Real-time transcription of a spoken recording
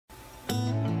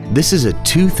This is a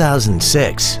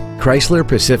 2006 Chrysler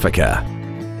Pacifica.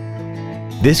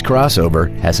 This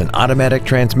crossover has an automatic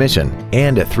transmission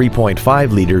and a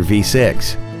 3.5-liter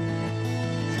V6.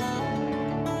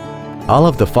 All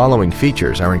of the following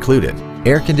features are included: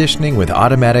 air conditioning with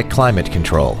automatic climate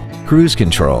control, cruise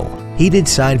control, heated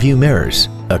side view mirrors,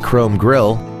 a chrome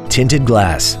grille, tinted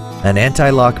glass, an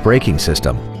anti-lock braking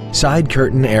system, side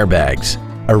curtain airbags,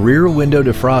 a rear window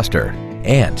defroster,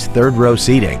 and third row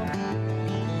seating.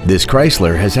 This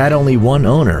Chrysler has had only one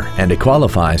owner and it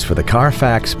qualifies for the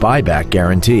Carfax buyback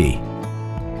guarantee.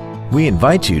 We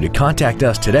invite you to contact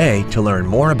us today to learn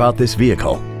more about this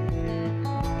vehicle.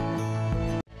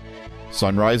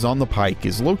 Sunrise on the Pike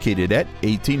is located at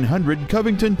 1800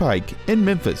 Covington Pike in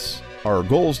Memphis. Our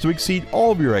goal is to exceed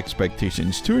all of your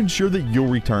expectations to ensure that you'll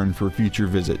return for future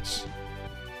visits.